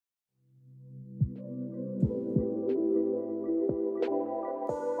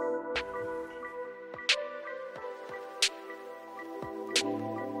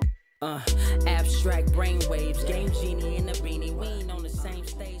abstract brainwaves. Game genie in a beanie, we ain't on the same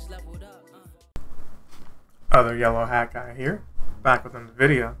stage, leveled up. Other yellow hat guy here, back with another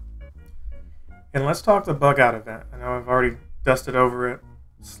video. And let's talk the bug out event. I know I've already dusted over it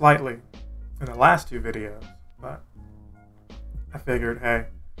slightly in the last two videos, but I figured, hey,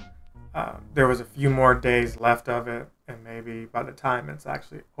 there was a few more days left of it, and maybe by the time it's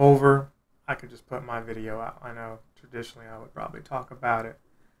actually over, I could just put my video out. I know traditionally I would probably talk about it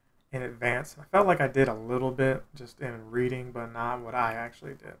in advance. I felt like I did a little bit just in reading, but not what I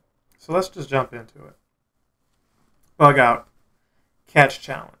actually did. So let's just jump into it. Bug out catch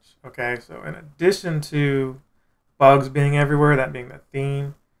challenge. Okay, so in addition to bugs being everywhere, that being the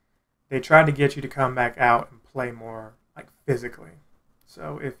theme, they tried to get you to come back out and play more like physically.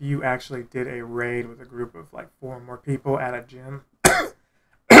 So if you actually did a raid with a group of like 4 more people at a gym,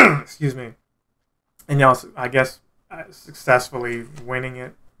 excuse me, and y'all, I guess, successfully winning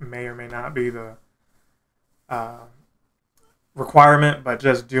it may or may not be the requirement, but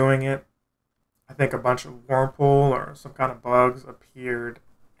just doing it, I think a bunch of wormhole or some kind of bugs appeared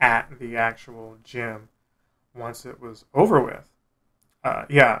at the actual gym once it was over with.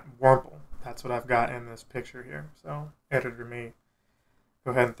 Yeah, wormhole. That's what I've got in this picture here. So, editor me,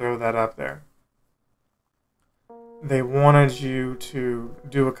 go ahead and throw that up there. They wanted you to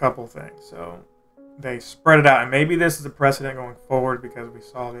do a couple things. So, they spread it out. And maybe this is a precedent going forward because we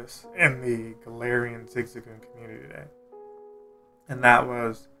saw this in the Galarian Zigzagoon community today. And that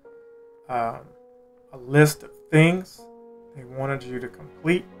was a list of things they wanted you to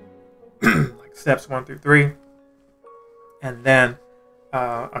complete, like steps 1 through 3, and then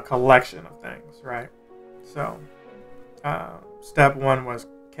a collection of things, right? So, step 1 was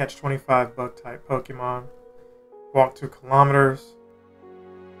catch 25 bug-type Pokemon, walk 2 kilometers,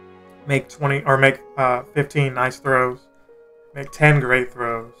 make 15 nice throws, make 10 great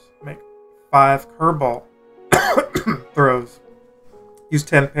throws, make 5 curveball throws, use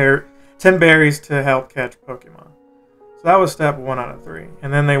 10 berries to help catch Pokemon. So that was step 1 out of 3.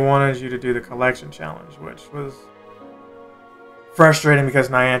 And then they wanted you to do the collection challenge, which was frustrating because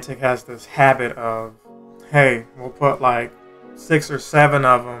Niantic has this habit of, hey, we'll put like 6 or 7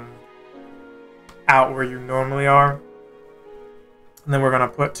 of them out where you normally are. And then we're going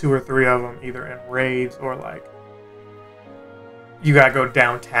to put 2 or 3 of them either in raids or like you got to go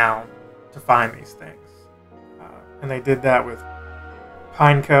downtown to find these things. And they did that with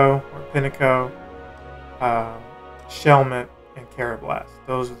Pineco or Pinnaco, Shelmet, and Carablast.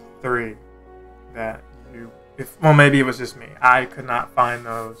 Those are the 3 that well, maybe it was just me. I could not find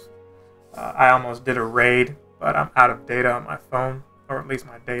those. I almost did a raid, but I'm out of data on my phone, or at least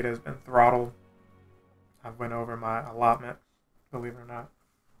my data has been throttled. I went over my allotment, believe it or not.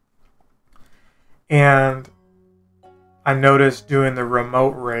 And I noticed doing the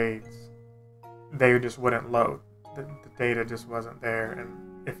remote raids, they just wouldn't load. The data just wasn't there,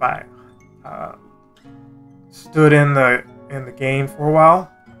 and if I stood in the game for a while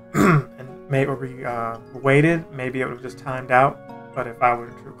and maybe waited, maybe it would have just timed out. But if I were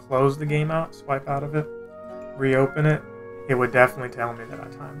to close the game out, swipe out of it, reopen it, it would definitely tell me that I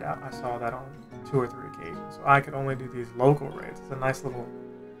timed out. I saw that on 2 or 3 occasions. So I could only do these local raids. It's a nice little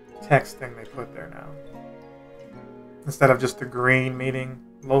text thing they put there now. Instead of just the green meaning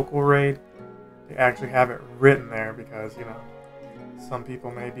local raid, they actually have it written there because, you know, some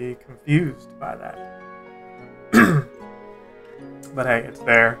people may be confused by that. But hey, it's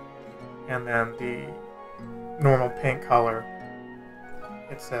there. And then the normal pink color,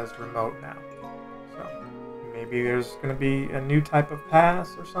 it says remote now. So maybe there's going to be a new type of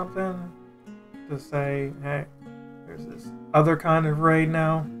pass or something to say, hey, there's this other kind of raid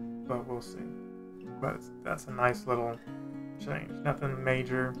now, but we'll see. But that's a nice little change. Nothing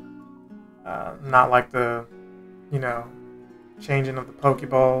major. Not like the, you know, changing of the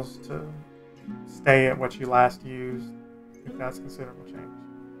Pokeballs to stay at what you last used. I think that's considerable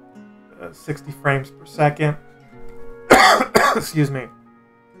change. 60 frames per second. Excuse me.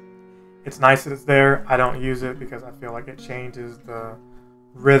 It's nice that it's there. I don't use it because I feel like it changes the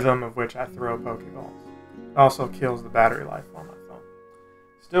rhythm of which I throw Pokeballs. It also kills the battery life on my phone.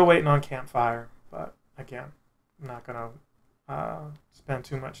 Still waiting on Campfire, but again, I'm not going to spend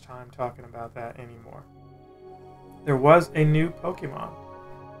too much time talking about that anymore. There was a new Pokemon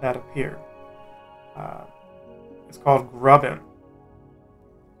that appeared. It's called Grubbin,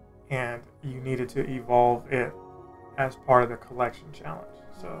 and you needed to evolve it as part of the collection challenge.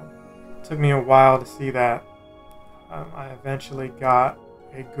 So it took me a while to see that. I eventually got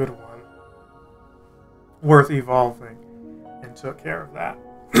a good one worth evolving and took care of that.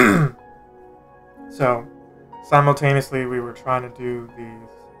 So simultaneously we were trying to do these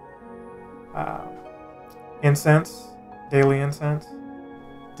uh, incense, daily incense,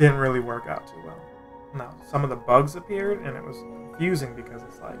 didn't really work out too well. Now, some of the bugs appeared, and it was confusing because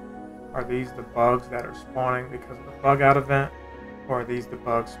it's like, are these the bugs that are spawning because of the bug out event, or are these the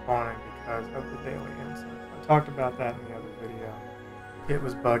bugs spawning because of the daily incense? I talked about that in the other video. It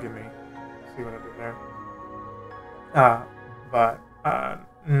was bugging me. See what I did there? But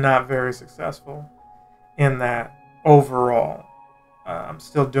not very successful in that overall. I'm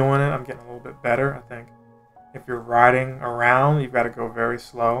still doing it. I'm getting a little bit better. I think if you're riding around, you've got to go very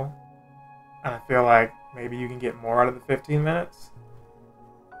slow. And I feel like maybe you can get more out of the 15 minutes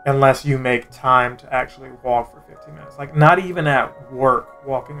unless you make time to actually walk for 15 minutes. Like, not even at work,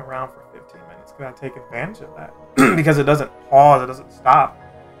 walking around for 15 minutes. Could I take advantage of that? Because it doesn't pause, it doesn't stop.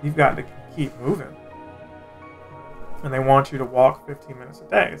 You've got to keep moving. And they want you to walk 15 minutes a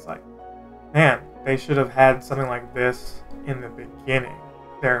day. It's like, man, they should have had something like this in the beginning.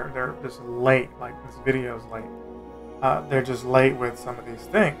 They're just late. Like, this video is late. They're just late with some of these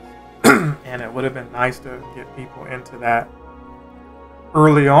things. And it would have been nice to get people into that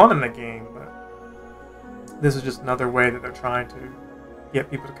early on in the game, but this is just another way that they're trying to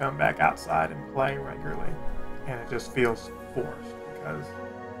get people to come back outside and play regularly, and it just feels forced because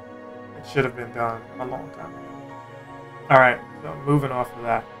it should have been done a long time ago. Alright, so moving off of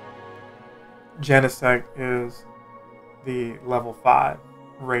that, Genesect is the level 5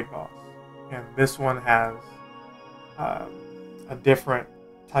 raid boss, and this one has a different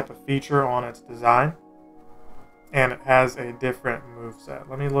type of feature on its design, and it has a different moveset.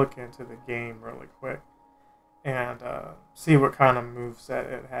 Let me look into the game really quick and see what kind of moveset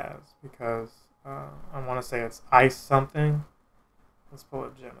it has, because I want to say it's ice something. Let's pull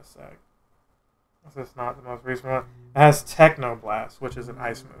up Genesect. This is not the most recent one. It has Techno Blast, which is an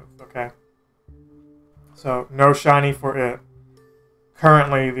ice move, okay? So, no shiny for it.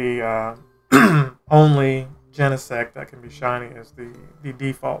 Currently, the only Genesect that can be shiny is the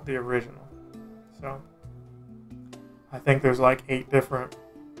default, the original. So, I think there's like 8 different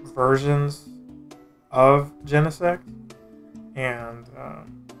versions of Genesect, and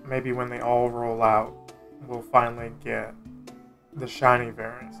maybe when they all roll out, we'll finally get the shiny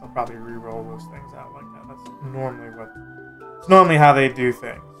variants. I'll probably re-roll those things out like that. It's normally how they do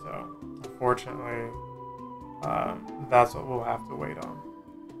things. So, unfortunately, that's what we'll have to wait on.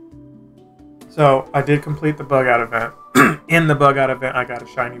 So, I did complete the bug out event. In the bug out event, I got a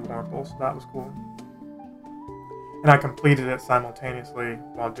shiny Wurmple, so that was cool. And I completed it simultaneously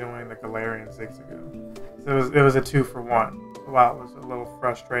while doing the Galarian Zigzagoon. So it was a 2-for-1. While it was a little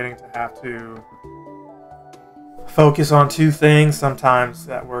frustrating to have to focus on 2 things, sometimes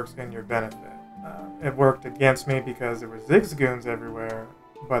that works in your benefit. It worked against me because there were Zigzagoons everywhere,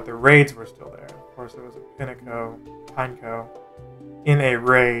 but the raids were still there. Of course, there was a Pineco in a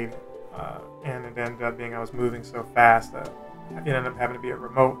raid, and it ended up being I was moving so fast that it ended up having to be a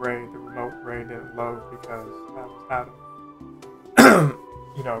remote raid. The remote raid didn't load because I was out of,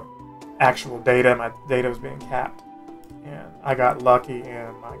 actual data. My data was being capped. And I got lucky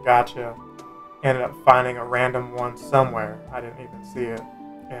and my gacha ended up finding a random one somewhere. I didn't even see it.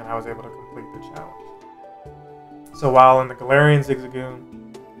 And I was able to complete the challenge. So while in the Galarian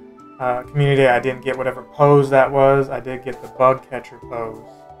Zigzagoon community, I didn't get whatever pose that was. I did get the bug catcher pose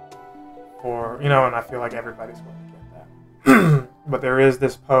for, and I feel like everybody's going to get that. But there is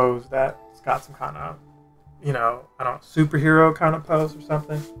this pose that's got some kind of, superhero kind of pose or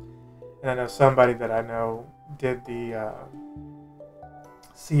something. And I know somebody that I know did the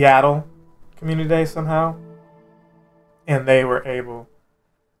Seattle Community Day somehow. And they were able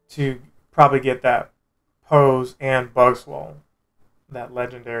to probably get that pose and Bugswole, that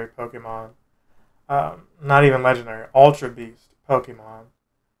legendary Pokemon. Not even legendary, Ultra Beast Pokemon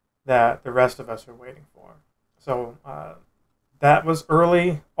that the rest of us are waiting for. So, that was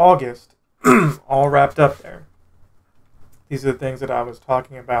early August, all wrapped up there. These are the things that I was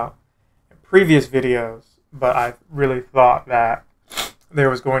talking about in previous videos, but I really thought that there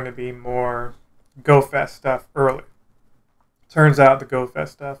was going to be more GoFest stuff early. Turns out the GoFest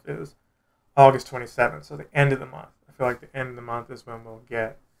stuff is August 27th, so the end of the month. I feel like the end of the month is when we'll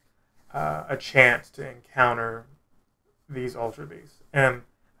get a chance to encounter these Ultra Beasts. And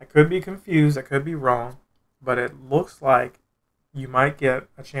I could be confused, I could be wrong, but it looks like you might get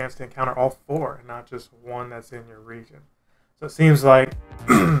a chance to encounter all 4 and not just one that's in your region. So it seems like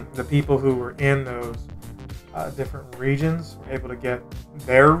the people who were in those different regions were able to get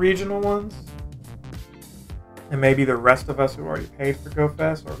their regional ones. And maybe the rest of us who already paid for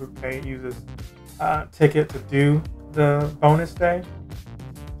GoFest or who uses ticket to do the bonus day,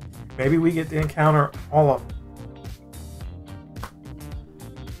 maybe we get to encounter all of them.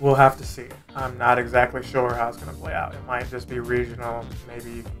 We'll have to see. I'm not exactly sure how it's going to play out. It might just be regional.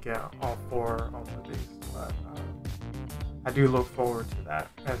 Maybe you can get all 4 Ultra Beasts. But I do look forward to that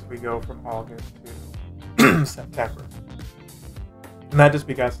as we go from August to September. And that just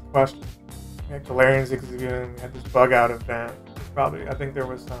begs the question. We had Galarian Zigzagoon, we had this bug out event. Probably, I think there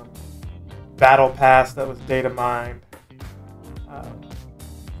was some battle pass that was data mined.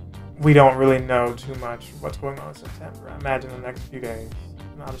 We don't really know too much what's going on in September. I imagine the next few days,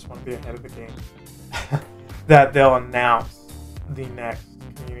 and I just want to be ahead of the game, that they'll announce the next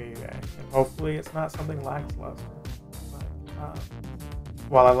Community Day. And hopefully it's not something lackluster.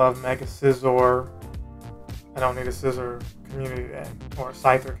 While I love Mega Scizor, I don't need a Scizor Community Day or a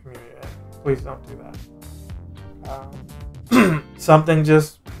Scyther Community Day. Please don't do that. Something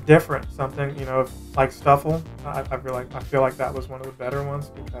just different. Something, you know, like Stuffle. I feel like that was one of the better ones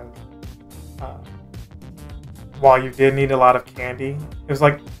because while you did need a lot of candy, it was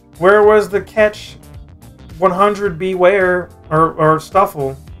like, where was the catch 100 Beware or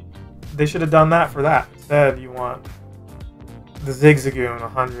Stuffle? They should have done that for that. Instead, you want the Zigzagoon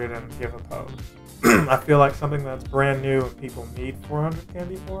 100 and give a pose. I feel like something that's brand new and people need 400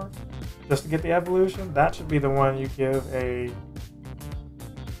 candy for, just to get the evolution, that should be the one you give a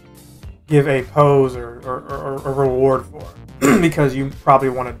pose or a reward for, because you probably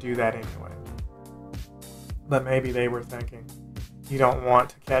want to do that anyway. But maybe they were thinking, you don't want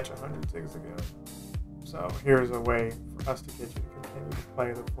to catch 100 Zigzagoon, so here's a way for us to get you to continue to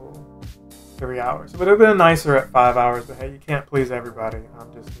play the full 3 hours. But it would have been nicer at 5 hours, but hey, you can't please everybody.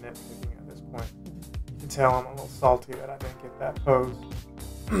 I'm just nitpicking at this point. You can tell I'm a little salty that I didn't get that pose.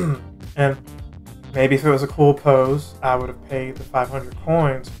 And maybe if it was a cool pose, I would have paid the 500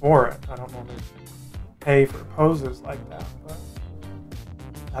 coins for it. I don't normally pay for poses like that, but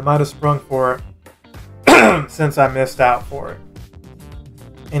I might have sprung for it since I missed out for it.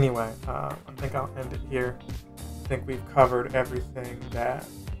 Anyway, I think I'll end it here. I think we've covered everything that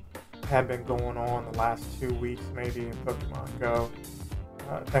had been going on the last 2 weeks, maybe, in Pokemon Go.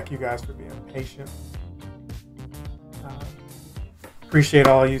 Thank you guys for being patient. Appreciate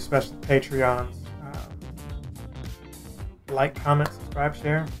all you, especially Patreons. Like, comment, subscribe,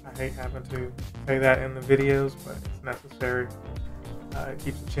 share. I hate having to say that in the videos, but it's necessary. It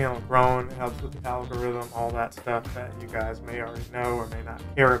keeps the channel growing. It helps with the algorithm, all that stuff that you guys may already know or may not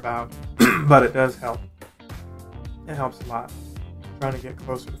care about, but it does help. It helps a lot. I'm trying to get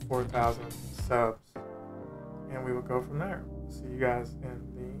closer to 4,000 subs, and we will go from there. See you guys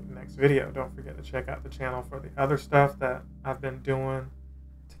in the next video. Don't forget to check out the channel for the other stuff that I've been doing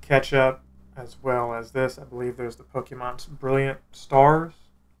to catch up, as well as this. I believe there's the Pokemon Brilliant Stars,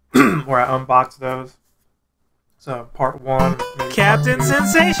 where I unboxed those. So part 1, Captain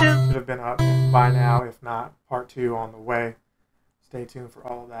Sensation should have been up by now. If not, part 2 on the way. Stay tuned for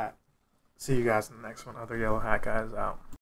all of that. See you guys in the next one. Other Yellow Hat guys out.